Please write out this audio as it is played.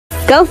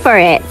Go for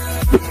it.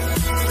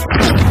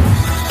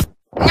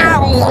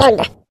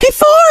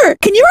 𝓐𝓭,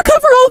 can you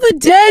recover all the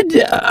dead?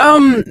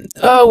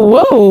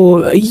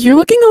 Whoa, you're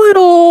looking a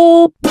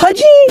little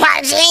pudgy?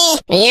 Pudgy?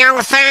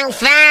 You think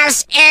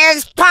this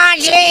is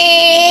pudgy?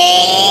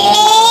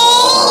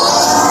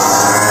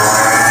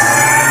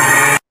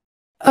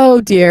 Oh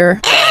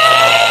dear.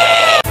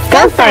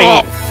 Go for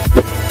it.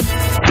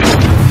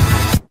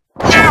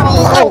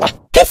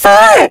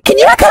 𝓐𝓭, can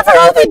you recover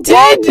all the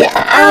dead?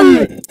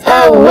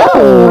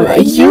 Whoa,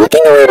 you're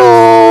looking a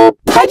little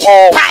pudgy?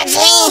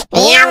 Pudgy?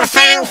 You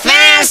think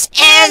this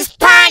is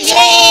pudgy?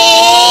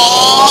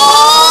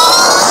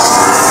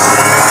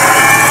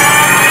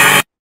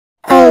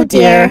 Oh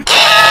dear.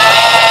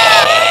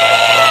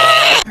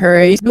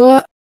 Hurry,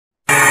 𝓐𝓭.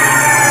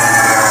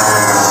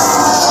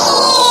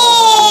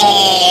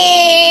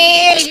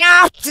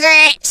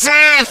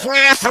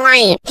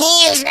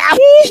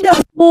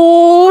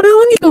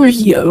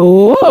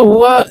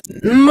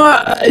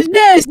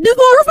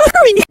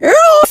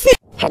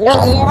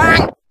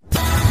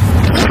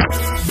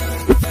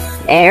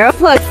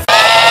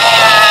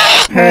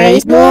 𝖓𝖐𝓐. Hurry,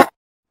 𝓐𝓭.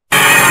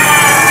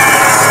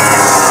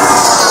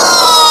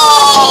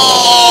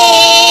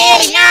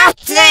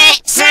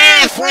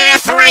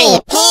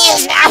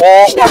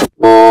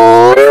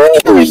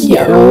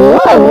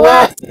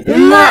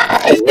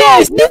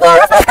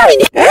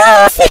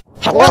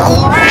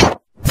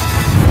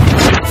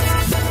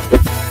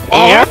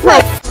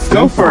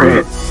 Go for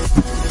it.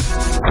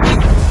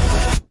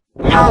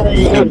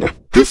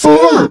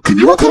 𝓐𝓭, can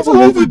you recover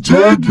all the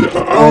dead?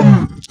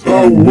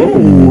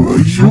 Whoa,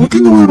 you're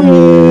looking a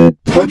little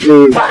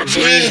pudgy?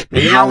 Pudgy?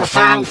 You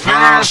think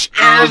this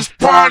is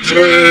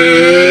pudgy?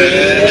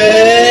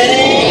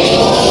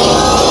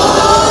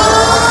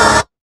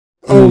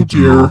 Oh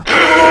dear.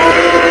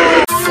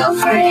 Go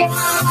for it.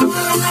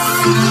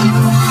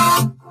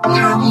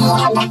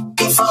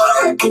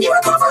 𝓐𝓭, can you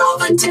recover all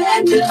the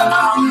dead?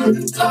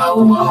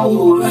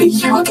 Whoa,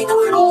 you're looking a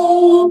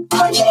little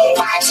pudgy?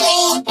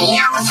 Pudgy?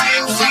 You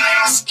think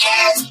this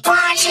is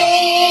pudgy?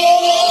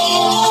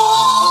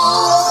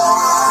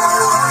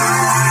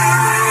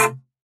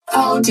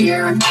 Oh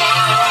dear.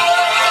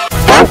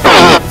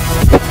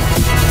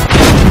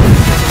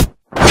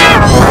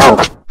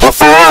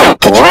 𝓐𝓭,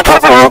 can you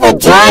recover all the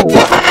dead?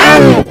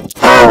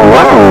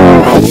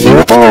 Whoa, you're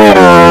looking a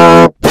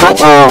little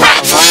pudgy?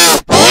 Pudgy?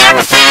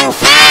 You think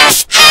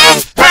this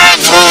is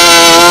pudgy?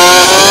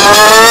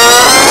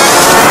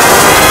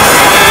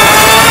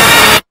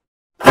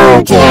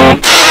 Oh dear.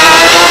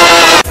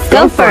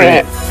 Go for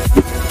it.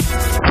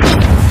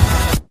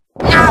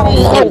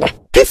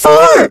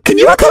 𝓐𝓭, can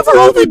you recover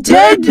all the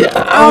dead?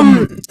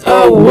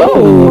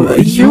 Whoa,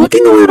 you're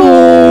looking a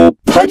little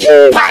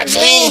pudgy?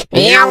 Pudgy?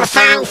 You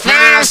think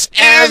this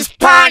is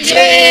pudgy?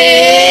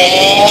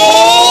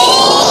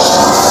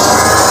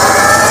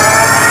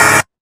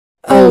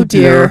 Oh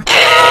dear.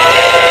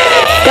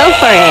 Go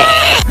for it.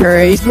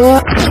 Hurry,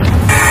 𝓐𝓭.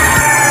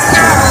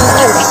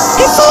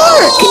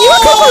 𝓐𝓭, can you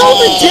recover all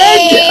the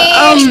dead?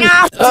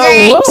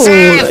 Whoa,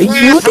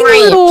 you're looking a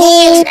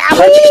little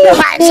pudgy?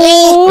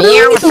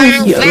 You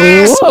think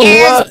this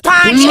is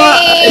pudgy?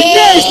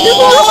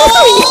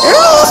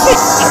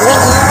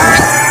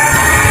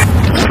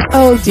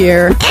 Oh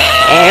dear.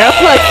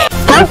 𝓓𝖐𝓐.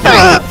 Go for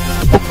it.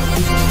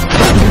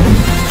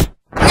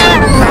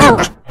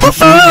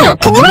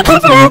 𝓐𝓭, can you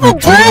recover all the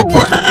dead?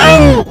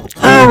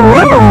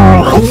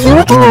 Whoa, you're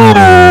looking a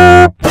little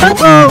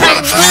pudgy?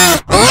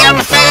 You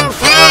think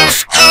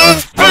this is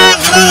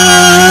pudgy?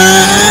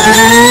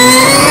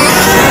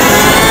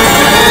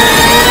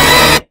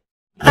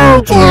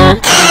 Oh dear.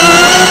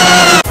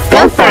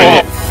 Go for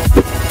it.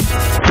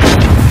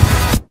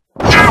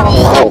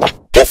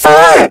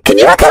 𝓐𝓭, can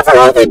you recover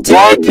all the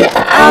dead?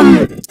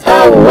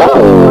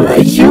 Whoa,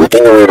 you're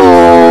looking a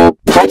little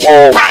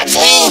pudgy?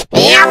 Pudgy?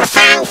 You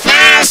think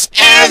this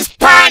is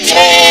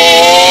pudgy?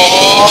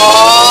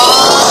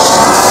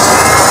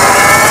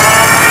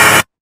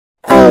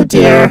 Oh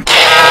dear.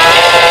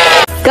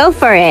 Go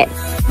for it.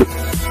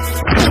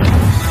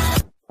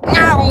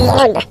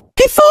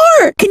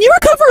 𝓐𝓭, can you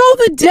recover all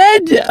the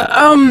dead?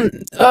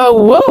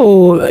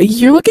 Whoa,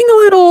 you're looking a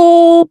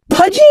little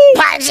pudgy?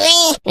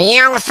 Pudgy?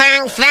 You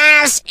think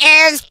this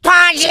is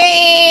pudgy?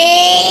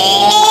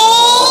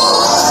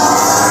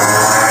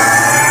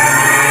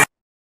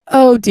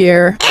 Oh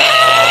dear.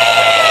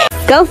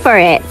 Go for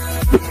it.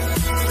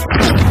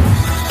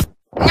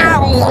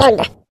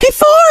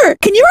 𝓐𝓭,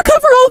 can you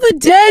recover all the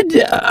dead?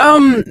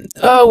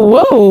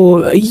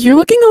 Whoa, you're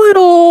looking a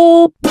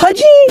little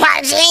pudgy?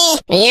 Pudgy?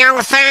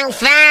 You think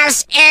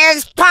this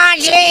is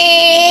pudgy?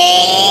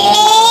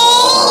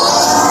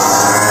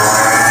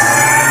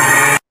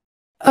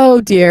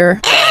 Oh dear.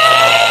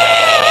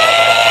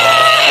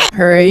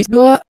 Hurry,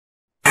 𝓐𝓭.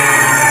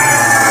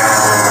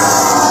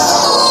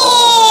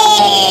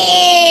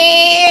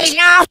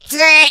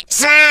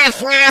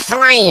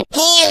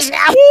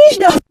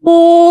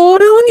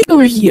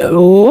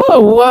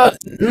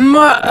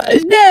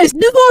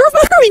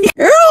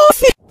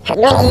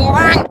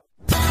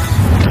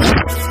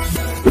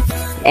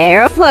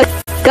 Aeroplug.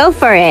 Go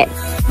for it.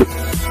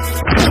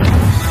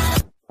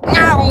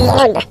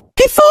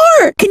 Hey,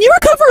 Thor! Can you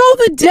recover all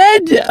the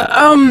dead?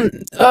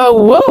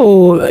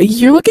 Whoa.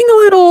 You're looking a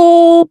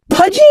little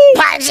pudgy?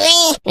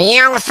 Pudgy?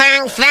 You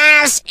think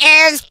this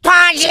is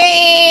pudgy?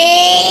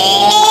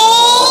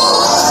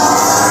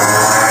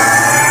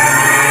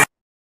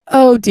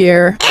 Oh,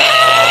 dear.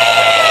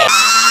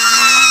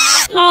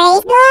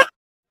 Go for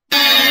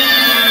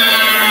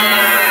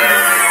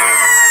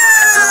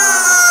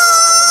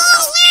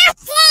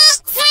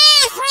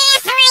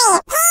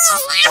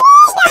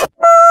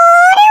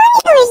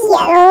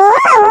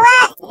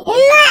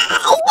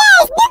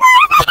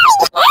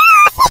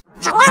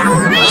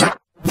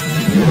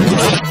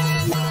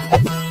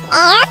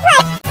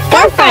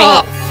it.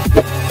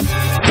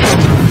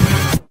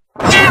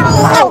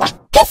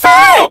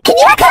 Can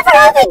you recover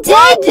all the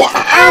dead?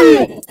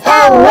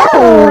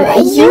 Whoa.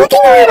 You're looking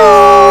a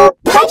little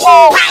pudgy.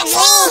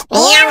 Pudgy?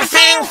 You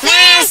think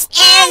this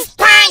is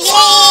pudgy?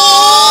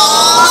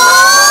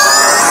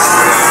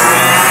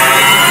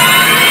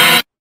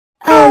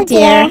 Oh,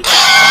 dear.